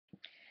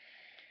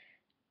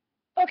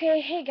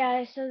Okay, hey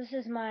guys, so this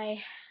is my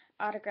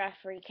autograph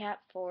recap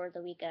for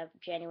the week of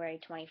January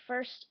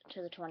 21st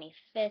to the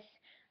 25th.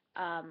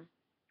 Um,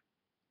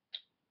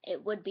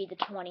 it would be the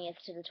 20th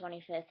to the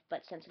 25th,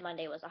 but since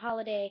Monday was a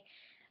holiday,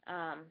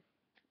 um,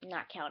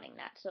 not counting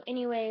that. So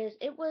anyways,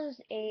 it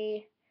was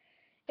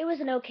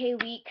an okay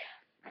week.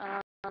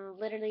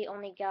 Literally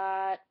only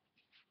got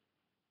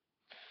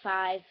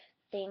 5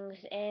 things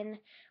in,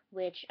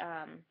 which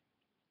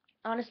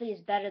honestly is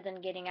better than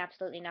getting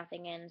absolutely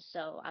nothing in.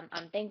 So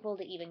I'm thankful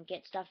to even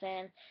get stuff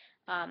in.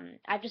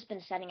 I've just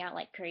been sending out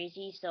like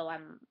crazy, so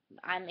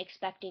I'm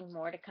expecting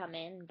more to come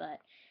in, but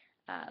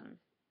um,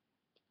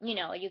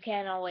 you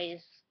can't always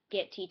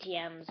get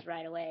TTMs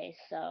right away.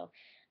 So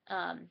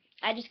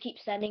I just keep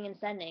sending and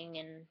sending,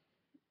 and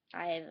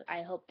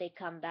I hope they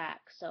come back.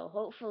 So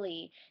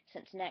hopefully,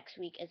 since next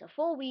week is a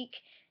full week,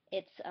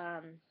 it's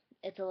um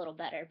it's a little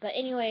better. But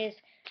anyways,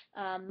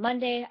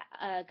 Monday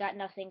got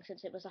nothing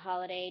since it was a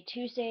holiday.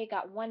 Tuesday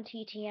got one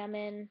TTM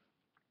in.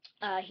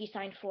 He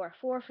signed 4-4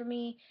 for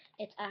me.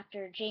 It's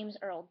after James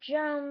Earl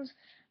Jones.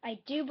 I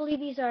do believe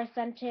these are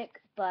authentic,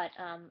 but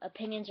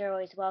opinions are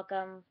always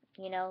welcome.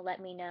 Let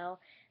me know.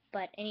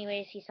 But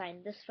anyways, he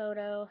signed this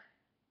photo.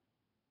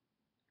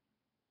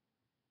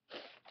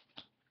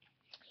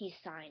 He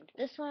signed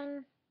this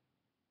one.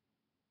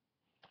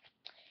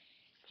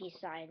 He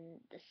signed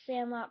the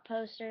Sandlot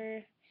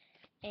poster,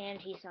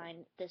 and he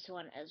signed this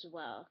one as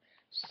well.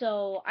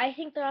 So I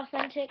think they're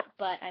authentic,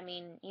 but I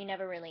mean, you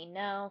never really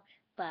know.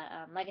 But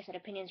like I said,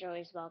 opinions are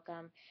always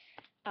welcome.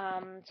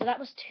 So that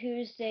was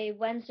Tuesday.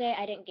 Wednesday,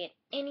 I didn't get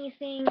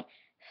anything.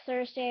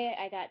 Thursday,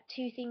 I got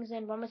 2 things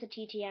in. One was a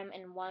TTM,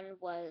 and one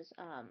was,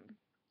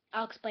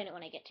 I'll explain it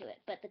when I get to it.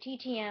 But the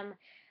TTM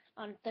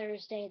on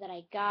Thursday that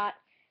I got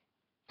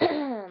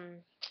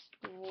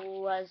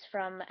was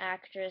from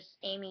actress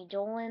Amy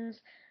Dolenz.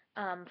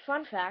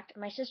 Fun fact,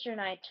 my sister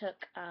and I took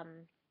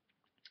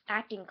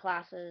acting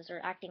classes or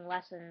acting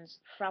lessons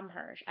from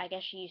her. I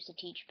guess she used to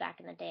teach back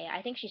in the day.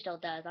 I think she still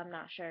does, I'm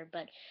not sure,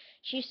 but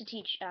she used to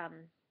teach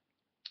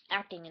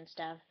acting and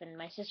stuff, and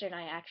my sister and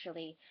I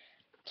actually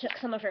took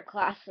some of her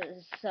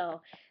classes,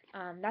 so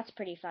that's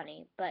pretty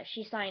funny. But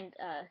she signed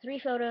 3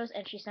 photos,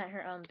 and she sent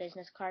her own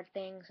business card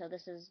thing, so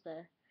this is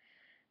the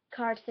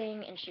card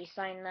thing, and she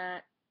signed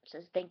that. It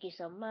says, "Thank you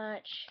so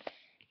much."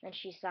 Then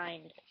she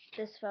signed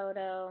this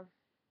photo.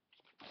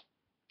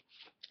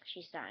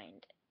 She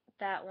signed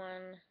that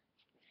one,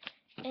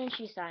 and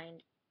she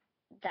signed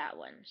that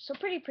one. So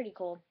pretty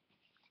cool.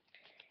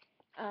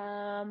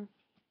 Um,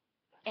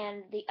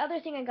 and the other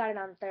thing I got it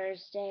on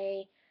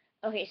Thursday.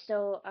 Okay,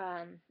 so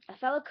a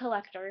fellow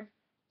collector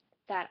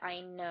that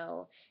I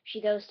know,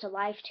 she goes to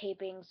live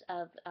tapings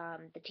of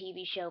the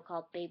TV show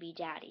called Baby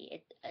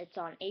Daddy. It's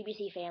on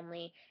ABC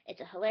Family. It's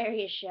a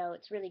hilarious show.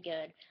 It's really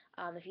good.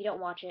 If you don't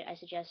watch it, I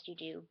suggest you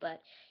do.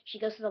 But she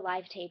goes to the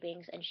live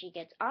tapings and she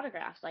gets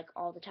autographs like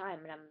all the time,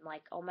 and I'm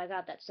like, oh my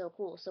god, that's so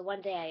cool. So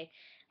one day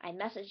I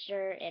messaged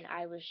her and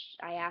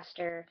I asked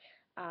her,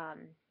 um,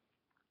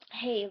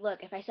 hey,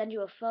 look, if I send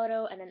you a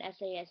photo and an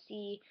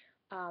SASC,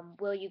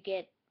 will you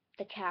get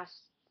the cast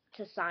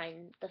to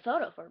sign the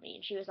photo for me?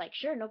 And she was like,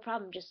 sure, no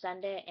problem, just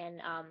send it,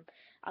 and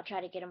I'll try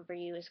to get them for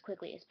you as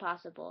quickly as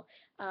possible.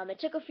 It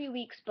took a few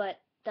weeks, but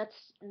that's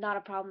not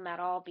a problem at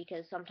all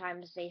because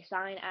sometimes they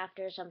sign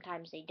after,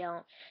 sometimes they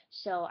don't.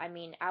 So, I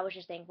mean, I was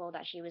just thankful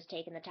that she was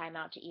taking the time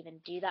out to even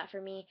do that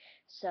for me.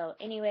 So,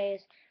 anyways,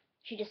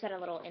 she just sent a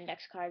little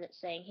index card that's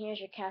saying, here's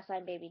your cast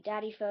sign baby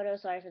daddy photo.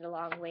 Sorry for the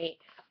long wait,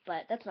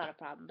 but that's not a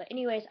problem. But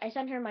anyways, I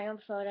sent her my own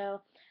photo.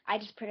 I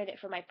just printed it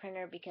from my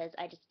printer because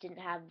I just didn't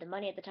have the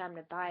money at the time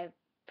to buy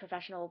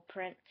professional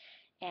print,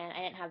 and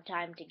I didn't have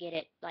time to get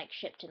it like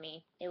shipped to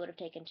me. It would have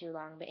taken too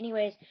long. But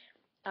anyways,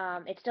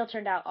 it still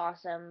turned out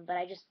awesome. But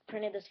I just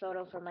printed this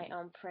photo from my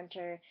own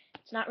printer.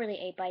 It's not really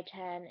 8 by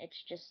 10.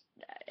 It's just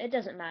it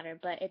doesn't matter.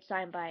 But it's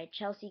signed by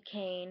Chelsea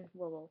Kane.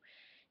 Whoa.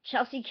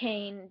 Chelsea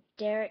Kane,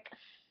 Derek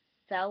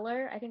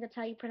Feller, I think that's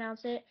how you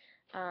pronounce it.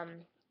 Um,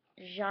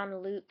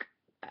 Jean-Luc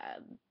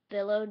uh,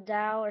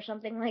 Bilodeau or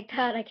something like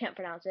that. I can't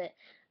pronounce it.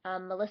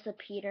 Melissa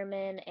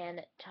Peterman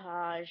and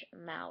Taj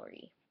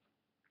Mowry.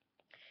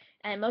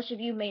 And most of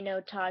you may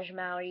know Taj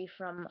Mowry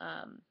from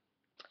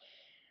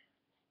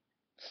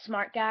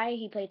Smart Guy.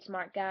 He played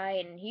Smart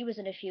Guy, and he was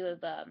in a few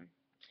of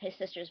his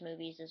sister's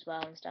movies as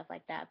well and stuff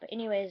like that. But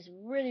anyways,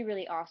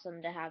 really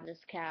awesome to have this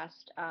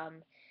cast.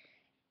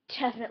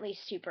 Definitely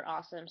super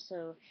awesome.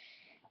 So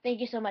thank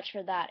you so much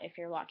for that if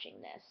you're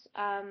watching this.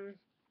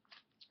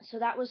 So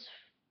that was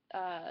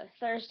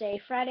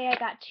Thursday. Friday I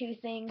got 2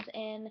 things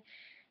in,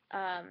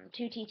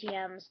 2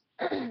 TTMs.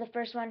 The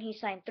first one, he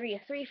signed 3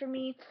 of 3 for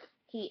me.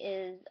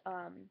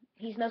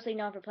 He's mostly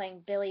known for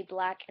playing Billy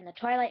Black in the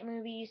Twilight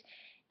movies,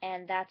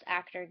 and that's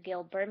actor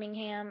Gil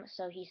Birmingham.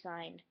 So he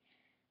signed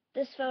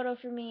this photo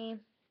for me.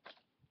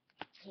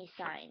 He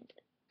signed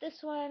this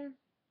one,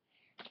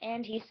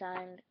 and he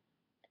signed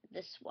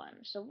this one.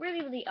 So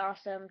really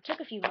awesome. Took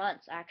a few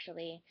months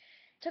actually.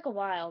 Took a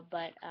while,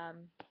 but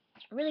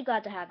really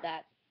glad to have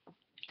that.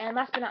 And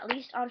last but not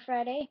least, on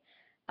Friday,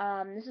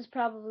 this is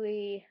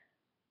probably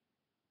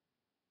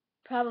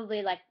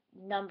probably like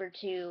number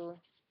two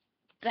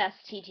best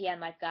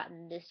TTM I've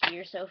gotten this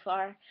year so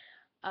far.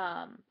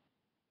 Um,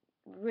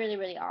 really,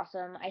 really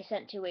awesome. I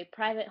sent to a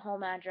private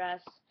home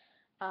address.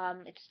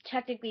 It's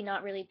technically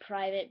not really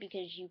private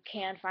because you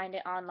can find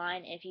it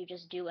online if you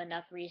just do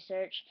enough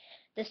research.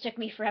 This took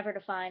me forever to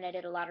find. I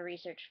did a lot of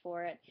research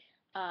for it.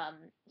 Um,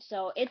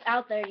 so it's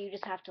out there. You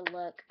just have to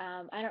look.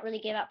 I don't really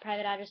give out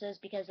private addresses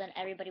because then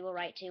everybody will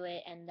write to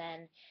it, and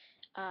then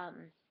um,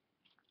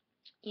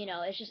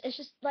 it's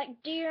just like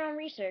do your own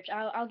research.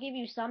 I'll give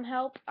you some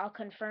help. I'll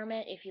confirm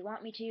it if you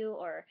want me to,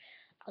 or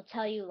I'll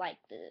tell you like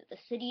the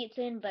city it's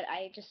in. But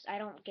I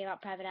don't give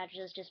out private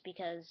addresses just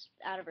because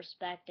out of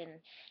respect,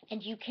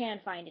 and you can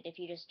find it if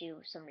you just do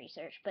some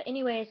research. But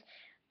anyways,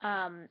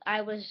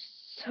 I was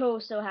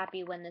so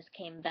happy when this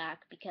came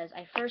back because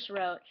I first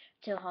wrote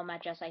to a home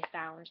address I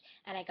found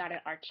and I got an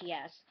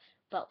RTS.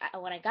 But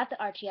when I got the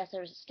RTS,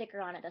 there was a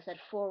sticker on it that said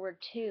forward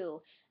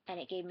to, and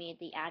it gave me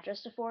the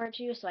address to forward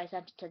to, so I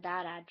sent it to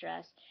that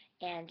address,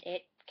 and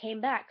it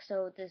came back.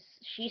 So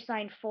she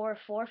signed 4-4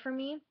 for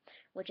me,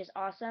 which is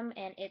awesome,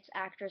 and it's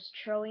actress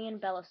Troian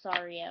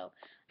Bellisario.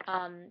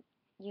 Um,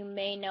 you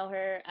may know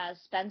her as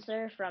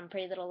Spencer from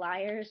Pretty Little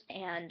Liars,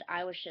 and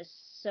I was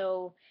just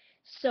so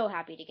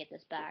happy to get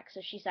this back. So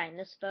she signed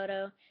this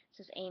photo. It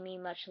says Amy,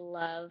 much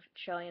love,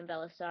 Troian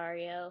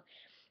Bellisario.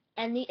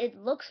 And it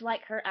looks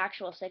like her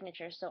actual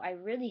signature, so I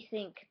really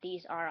think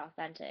these are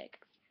authentic.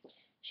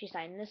 She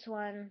signed this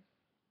one.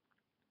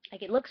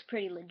 Like, it looks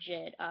pretty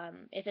legit.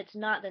 If it's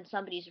not, then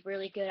somebody's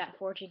really good at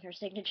forging her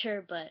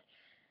signature, but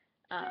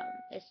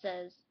it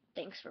says,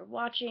 thanks for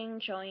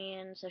watching,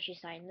 Choyin, so she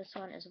signed this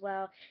one as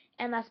well.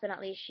 And last but not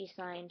least, she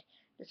signed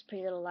this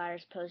Pretty Little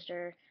Liars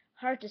poster.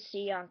 Hard to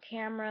see on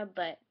camera,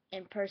 but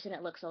in person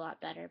it looks a lot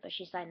better, but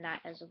she signed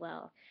that as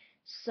well.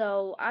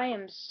 So I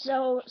am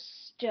so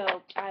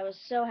stoked. I was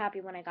so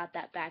happy when I got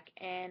that back,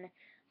 and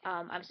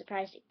I'm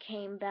surprised it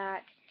came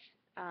back.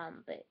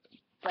 Um, but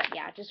but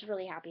yeah, just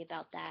really happy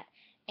about that.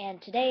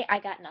 And today I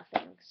got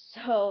nothing.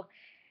 So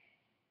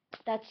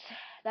that's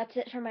that's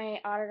it for my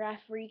autograph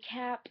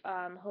recap.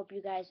 Hope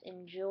you guys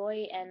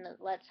enjoy, and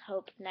let's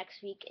hope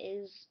next week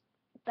is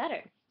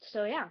better.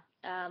 So yeah,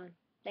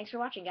 thanks for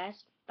watching,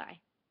 guys. Bye.